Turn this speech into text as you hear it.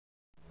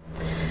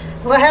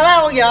Well,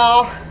 hello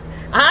y'all.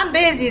 I'm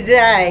busy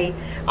today.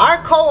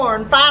 Our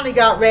corn finally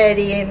got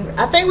ready, and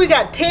I think we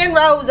got 10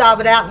 rows of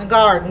it out in the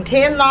garden,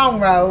 10 long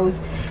rows.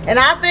 And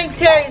I think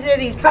Terry said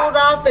he's pulled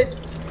off it.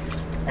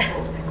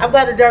 I've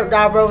got a dirt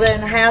dog over there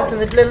in the house, and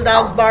the little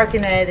dog's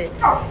barking at it.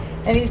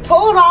 And he's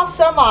pulled off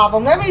some of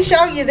them. Let me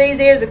show you these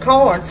ears of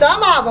corn.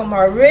 Some of them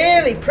are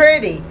really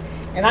pretty.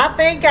 And I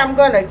think I'm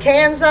going to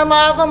can some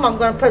of them. I'm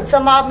going to put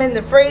some of them in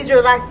the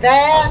freezer like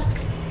that.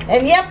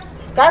 And yep,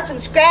 got some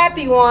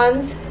scrappy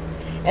ones.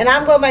 And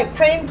I'm going to make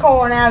cream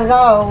corn out of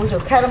those,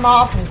 or cut them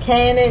off and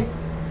can it.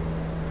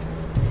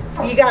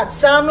 You got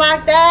some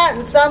like that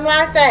and some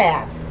like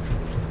that.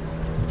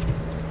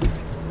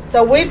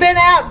 So we've been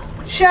out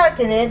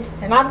shucking it,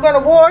 and I'm going to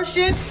wash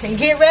it and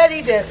get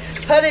ready to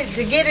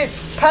get it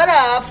put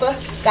up.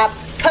 Got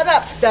put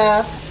up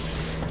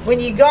stuff. When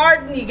you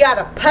garden, you got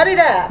to put it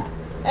up.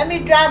 Let me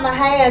dry my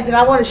hands, and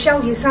I want to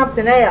show you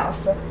something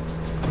else.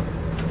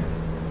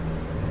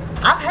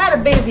 I've had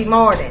a busy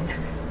morning.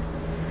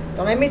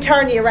 So let me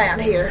turn you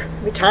around here.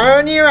 Let me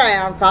turn you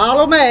around.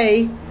 Follow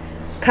me.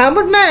 Come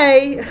with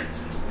me.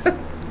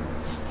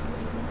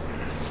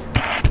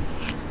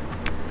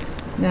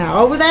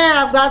 Now over there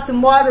I've got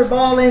some water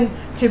boiling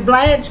to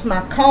blanch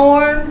my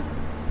corn.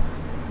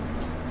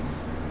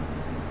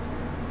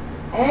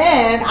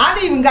 And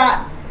I've even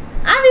got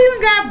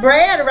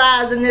bread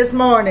rising this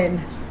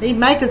morning. Need to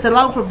make us a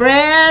loaf of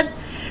bread.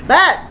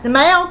 But the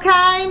mail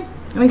came.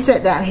 Let me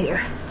sit down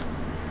here.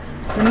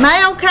 The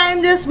mail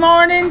came this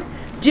morning,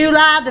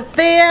 July the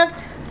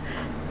 5th,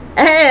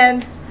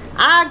 and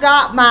I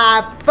got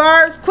my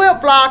first quilt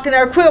block and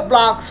our quilt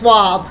block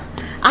swab.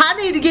 I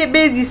need to get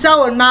busy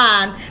sewing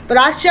mine, but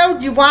I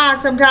showed you why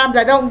sometimes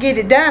I don't get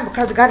it done,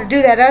 because I got to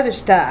do that other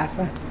stuff.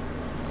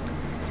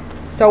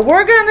 So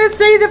we're going to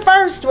see the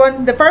first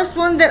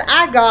one that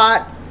I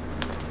got.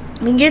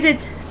 I can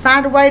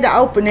find a way to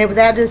open it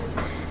without just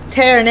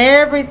tearing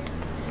everything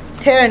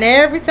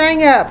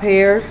up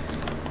here.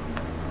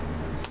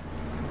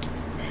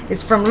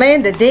 It's from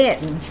Linda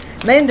Denton.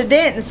 Linda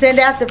Denton sent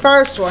out the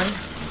first one.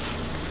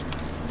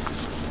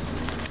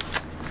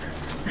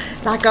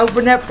 Like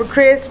open up for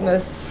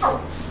Christmas.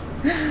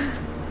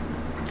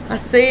 I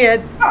see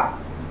it.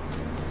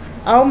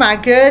 Oh my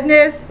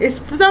goodness. It's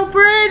so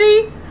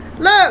pretty.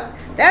 Look,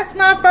 that's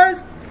my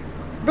first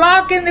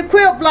block in the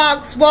quilt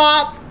block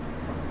swap.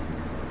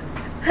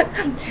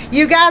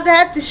 You guys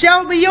have to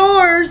show me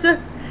yours.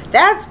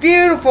 That's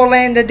beautiful,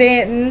 Linda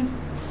Denton.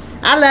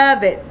 I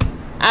love it.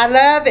 I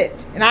love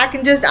it. And I'm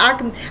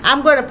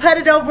going to put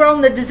it over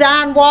on the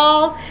design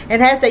wall,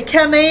 and as they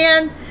come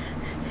in,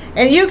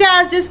 and you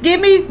guys just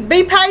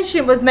be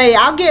patient with me.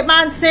 I'll get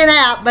mine sent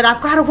out, but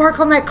I've got to work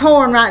on that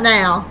corn right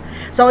now.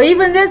 So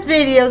even this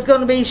video is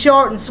going to be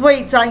short and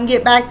sweet so I can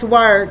get back to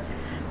work.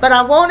 But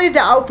I wanted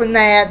to open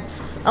that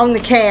on the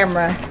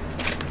camera.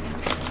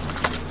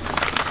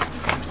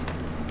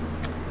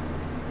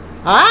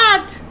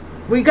 Alright.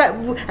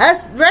 The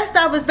rest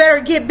of us better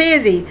get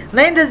busy.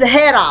 Linda's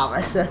ahead of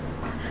us.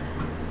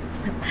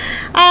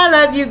 I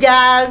love you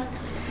guys,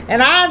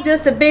 and I'm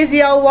just a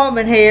busy old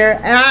woman here,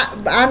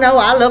 and I know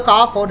I look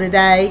awful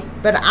today,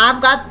 but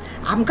I've got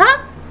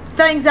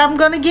things I'm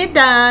gonna get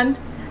done.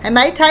 It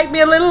may take me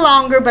a little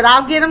longer, but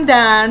I'll get them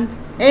done.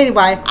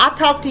 Anyway, I'll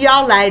talk to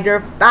y'all later.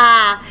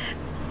 Bye.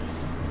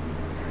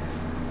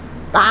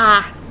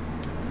 Bye.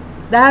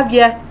 Love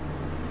ya.